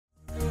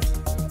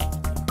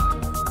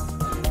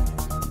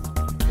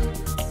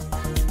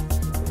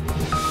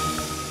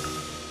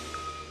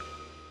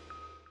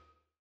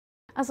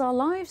As our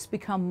lives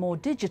become more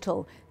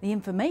digital, the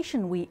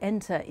information we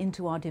enter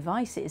into our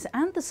devices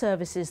and the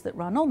services that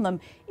run on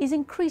them is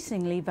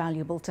increasingly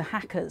valuable to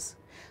hackers.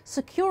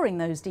 Securing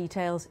those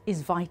details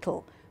is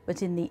vital,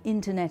 but in the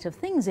Internet of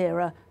Things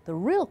era, the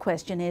real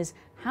question is,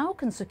 how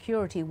can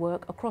security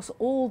work across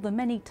all the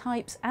many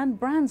types and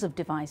brands of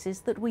devices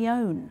that we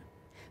own?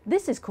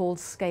 This is called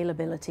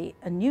scalability,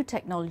 and new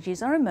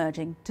technologies are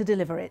emerging to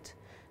deliver it.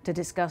 To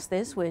discuss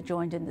this, we're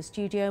joined in the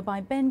studio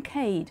by Ben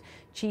Cade,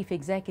 Chief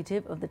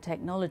Executive of the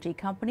technology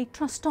company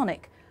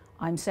Trustonic.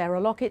 I'm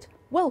Sarah Lockett.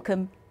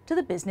 Welcome to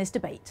the Business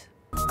Debate.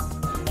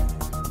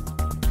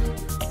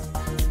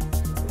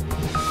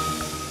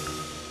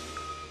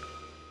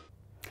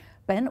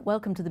 Ben,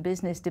 welcome to the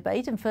Business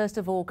Debate, and first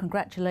of all,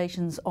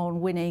 congratulations on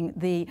winning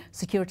the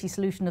Security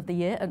Solution of the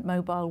Year at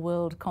Mobile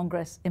World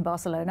Congress in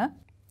Barcelona.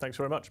 Thanks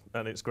very much,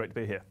 and it's great to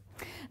be here.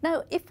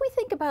 Now, if we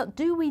think about,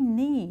 do we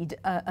need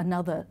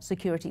another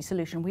security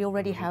solution? We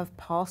already have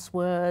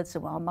passwords,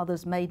 our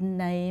mother's maiden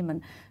name,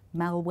 and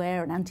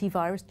malware and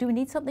antivirus. Do we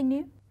need something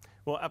new?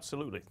 Well,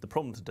 absolutely. The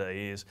problem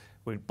today is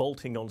we're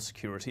bolting on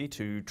security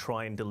to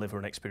try and deliver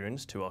an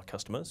experience to our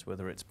customers,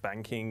 whether it's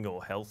banking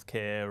or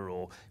healthcare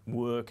or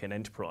work and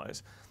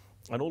enterprise.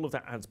 And all of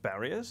that adds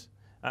barriers,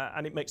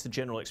 and it makes the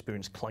general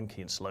experience clunky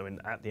and slow, and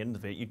at the end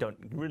of it, you don't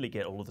really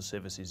get all of the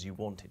services you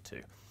wanted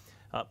to.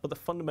 But the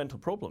fundamental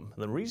problem,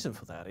 the reason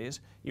for that is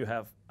you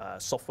have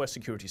software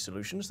security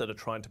solutions that are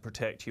trying to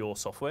protect your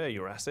software,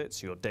 your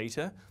assets, your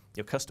data,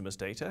 your customers'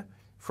 data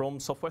from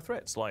software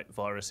threats like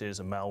viruses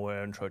and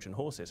malware and Trojan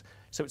horses.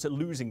 So it's a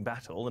losing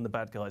battle and the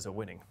bad guys are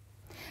winning.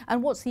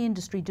 And what's the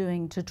industry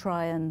doing to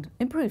try and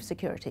improve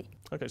security?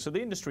 Okay, so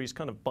the industry is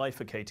kind of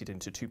bifurcated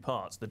into two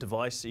parts. The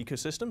device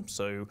ecosystem,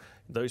 so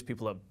those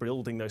people that are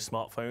building those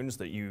smartphones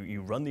that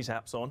you run these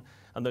apps on,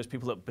 and those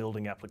people that are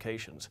building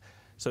applications.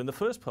 So in the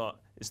first part,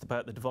 it's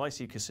about the device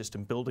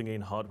ecosystem building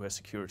in hardware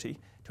security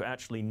to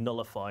actually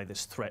nullify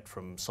this threat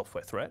from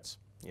software threats,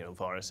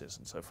 viruses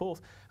and so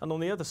forth. And on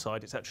the other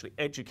side, it's actually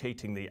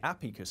educating the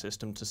app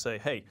ecosystem to say,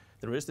 hey,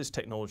 there is this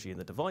technology in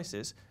the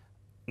devices,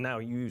 now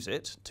use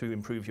it to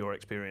improve your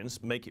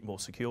experience, make it more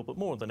secure, but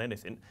more than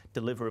anything,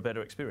 deliver a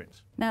better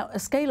experience. Now, a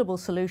scalable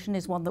solution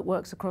is one that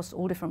works across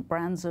all different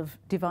brands of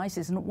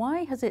devices. And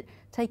why has it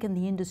taken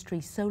the industry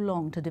so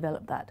long to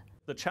develop that?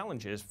 The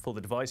challenge is for the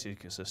device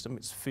ecosystem,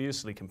 it's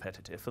fiercely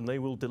competitive, and they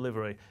will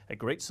deliver a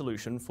great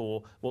solution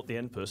for what the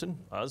end person,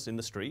 us in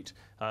the street,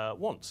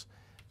 wants.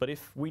 But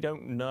if we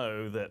don't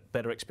know that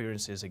better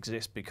experiences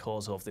exist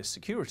because of this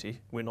security,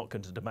 we're not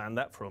going to demand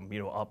that from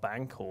our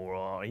bank or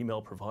our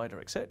email provider,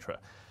 etc.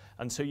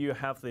 And so you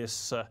have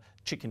this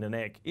chicken and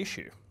egg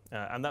issue.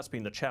 And that's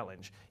been the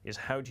challenge, is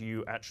how do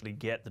you actually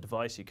get the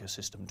device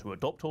ecosystem to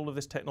adopt all of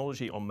this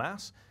technology en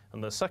masse?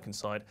 And the second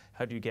side,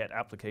 how do you get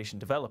application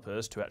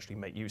developers to actually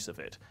make use of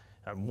it?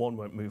 And one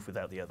won't move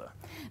without the other.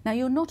 Now,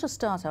 you're not a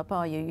startup,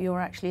 are you? You're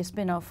actually a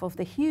spin-off of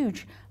the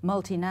huge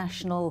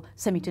multinational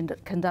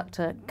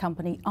semiconductor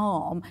company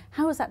ARM.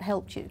 How has that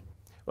helped you?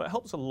 Well, it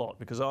helps a lot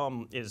because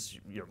ARM is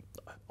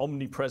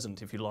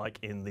omnipresent, if you like,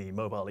 in the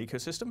mobile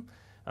ecosystem,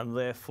 and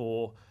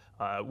therefore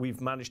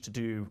we've managed to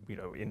do,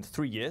 in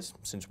 3 years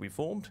since we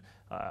formed,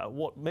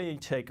 what may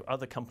take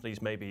other companies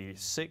maybe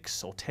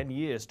 6 or 10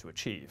 years to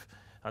achieve.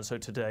 And so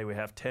today we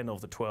have 10 of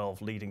the 12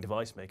 leading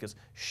device makers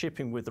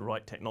shipping with the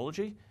right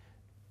technology,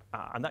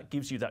 and that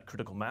gives you that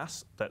critical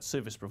mass that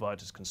service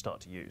providers can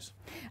start to use.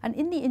 And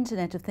in the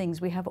Internet of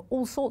Things, we have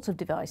all sorts of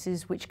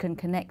devices which can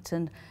connect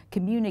and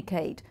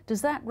communicate.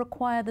 Does that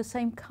require the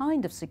same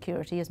kind of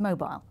security as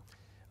mobile?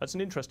 That's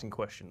an interesting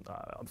question.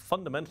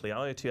 Fundamentally,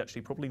 IoT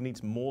actually probably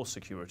needs more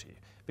security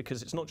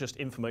because it's not just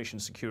information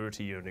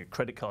security, your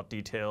credit card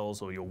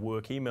details or your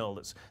work email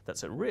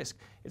that's at risk.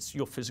 It's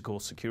your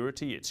physical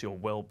security, it's your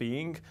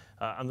well-being,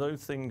 and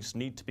those things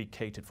need to be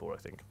catered for, I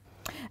think.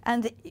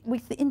 And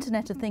with the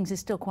Internet of Things is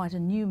still quite a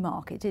new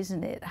market,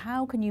 isn't it?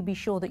 How can you be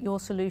sure that your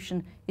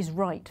solution is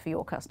right for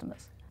your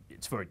customers?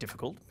 It's very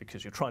difficult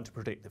because you're trying to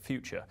predict the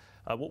future.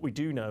 What we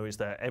do know is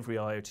that every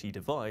IoT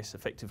device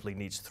effectively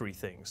needs 3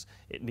 things.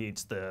 It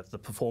needs the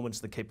performance,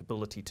 the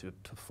capability to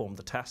perform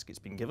the task it's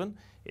been given.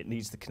 It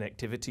needs the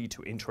connectivity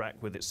to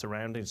interact with its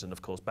surroundings and,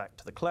 of course, back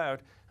to the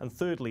cloud. And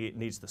thirdly, it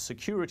needs the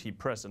security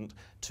present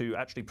to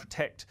actually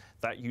protect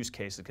that use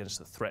case against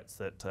the threats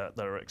that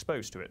are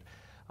exposed to it.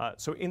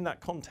 So in that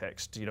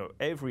context,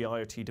 every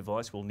IoT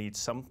device will need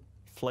some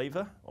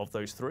flavor of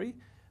those 3.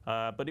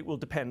 But it will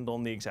depend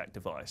on the exact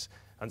device.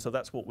 And so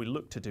that's what we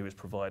look to do, is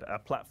provide a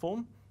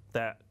platform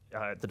that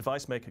the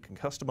device maker can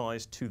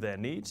customize to their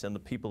needs, and the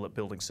people that are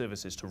building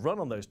services to run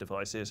on those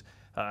devices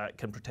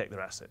can protect their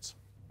assets.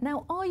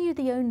 Now, are you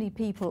the only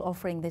people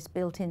offering this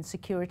built-in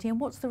security, and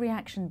what's the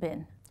reaction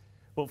been?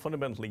 Well,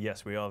 fundamentally,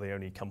 yes, we are the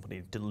only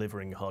company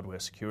delivering hardware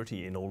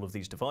security in all of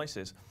these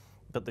devices.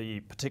 But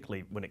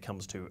particularly when it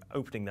comes to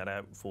opening that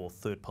out for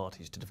third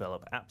parties to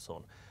develop apps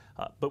on.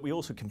 But we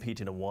also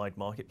compete in a wide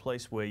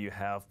marketplace where you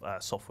have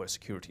software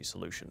security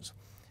solutions.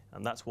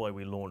 And that's why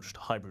we launched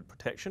hybrid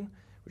protection,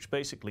 which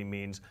basically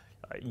means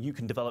you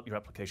can develop your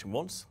application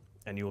once,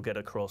 and you'll get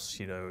across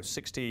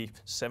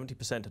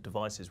 60–70% of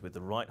devices with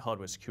the right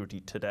hardware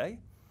security today,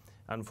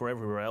 and for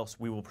everywhere else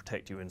we will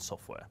protect you in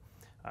software.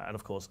 And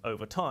of course,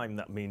 over time,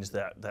 that means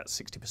that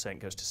 60%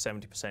 goes to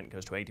 70%,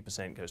 goes to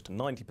 80%, goes to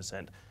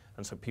 90%.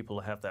 And so people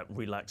have that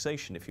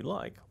relaxation, if you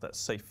like, that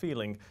safe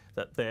feeling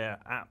that their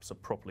apps are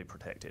properly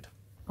protected.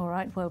 All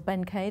right, well,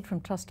 Ben Cade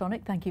from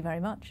Trustonic, thank you very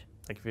much.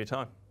 Thank you for your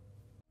time.